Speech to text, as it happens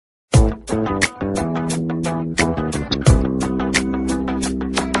Hey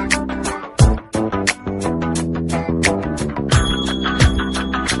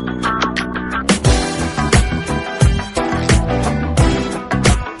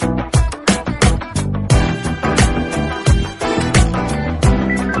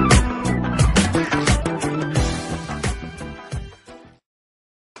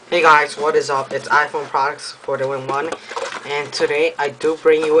guys, what is up? It's iPhone Products for the Win 1, and today I do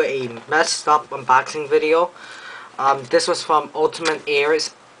bring you a messed up unboxing video. This was from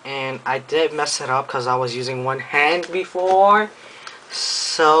UltimateEars, and I did mess it up because I was using one hand before.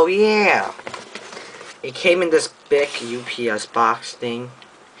 So yeah, it came in this big UPS box thing,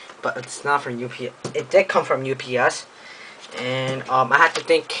 but it's not from UPS. It did come from UPS, and I had to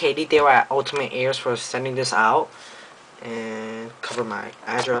thank Katie. They were at UltimateEars for sending this out. And cover my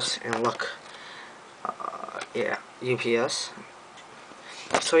address and look, yeah, UPS.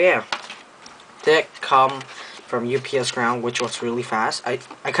 So yeah, did come from UPS ground, which was really fast. I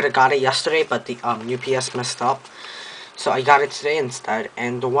could have got it yesterday, but the UPS messed up, so I got it today instead.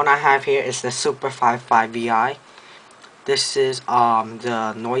 And the one I have here is the SuperFi 5VI. This is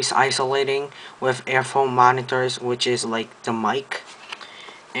the noise isolating with earphone monitors, which is like the mic,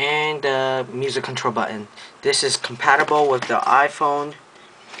 and the music control button. This is compatible with the iPhone.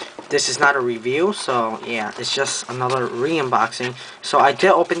 This is not a review, so yeah, it's just another re-unboxing. So I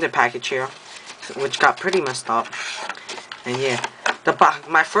did open the package here, which got pretty messed up. And yeah,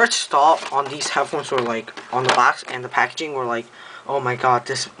 my first thought on these headphones were like, on the box and the packaging were like, oh my god,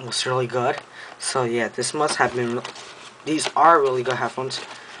 this was really good. So yeah, this must have been, these are really good headphones.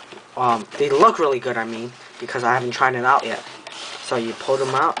 They look really good, I mean, because I haven't tried it out yet. So you pull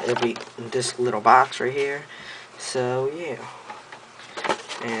them out, it'll be in this little box right here. So yeah,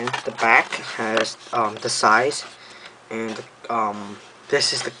 and the back has the size, and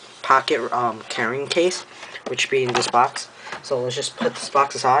this is the pocket carrying case, which be in this box. So let's just put this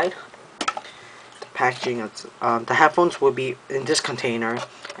box aside. The packaging, the headphones will be in this container,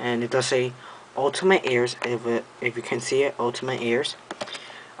 and it does say UltimateEars. If you can see it, UltimateEars.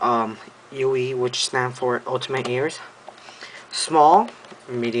 UE, which stands for UltimateEars. Small,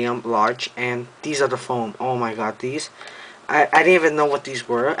 medium, large, and these are the foam. Oh my god, these, I didn't even know what these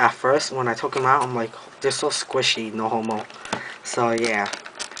were at first. When I took them out, I'm like, they're so squishy, no homo. So yeah,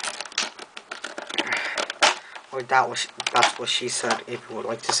 or that's what she said, if you would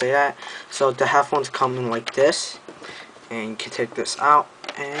like to say that. So the headphones come in like this, and you can take this out,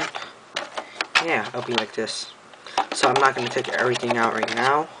 and yeah, it'll be like this. So I'm not going to take everything out right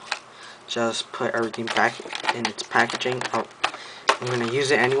now, just put everything back in its packaging. I'm going to use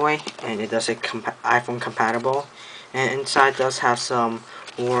it anyway, and it does say iPhone compatible, and inside does have some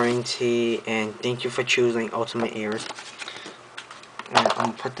warranty, and thank you for choosing UltimateEars. And I'm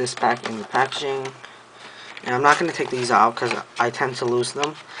going to put this back in the packaging, and I'm not going to take these out because I tend to lose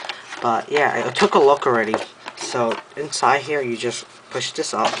them, but yeah, I took a look already. So inside here you just push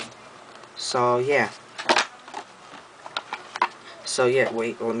this up. So yeah,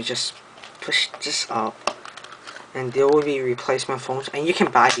 wait, let me just push this up, and there will be replacement phones, and you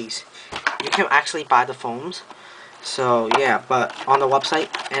can buy these. You can actually buy the phones. So yeah, but on the website,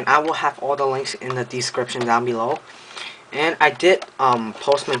 and I will have all the links in the description down below. And I did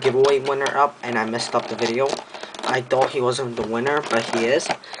post my giveaway winner up, and I messed up the video. I thought he wasn't the winner, but he is.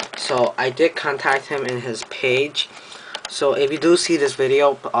 So I did contact him in his page. So if you do see this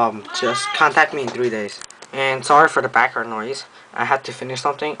video, just contact me in 3 days. And sorry for the background noise. I had to finish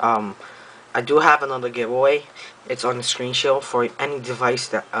something. I do have another giveaway. It's on the screen shield for any device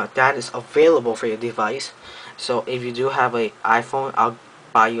that is available for your device. So if you do have an iPhone, I'll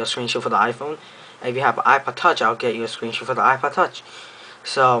buy you a screen shield for the iPhone. If you have an iPod Touch, I'll get you a screen shield for the iPod Touch.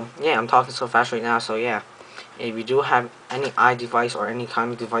 So yeah, I'm talking so fast right now. So yeah, if you do have any iDevice or any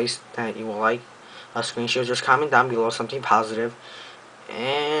kind of device that you would like a screen shield, just comment down below something positive.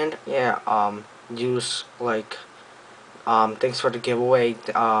 And yeah, use like thanks for the giveaway,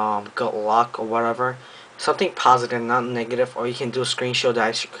 good luck, or whatever, something positive, not negative. Or you can do screenshot the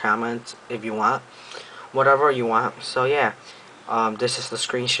extra comments if you want, whatever you want. So yeah, this is the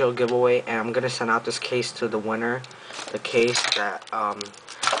screenshot giveaway, and I'm gonna send out this case to the winner, the case that I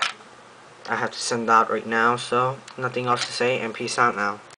have to send out right now. So nothing else to say, and peace out now.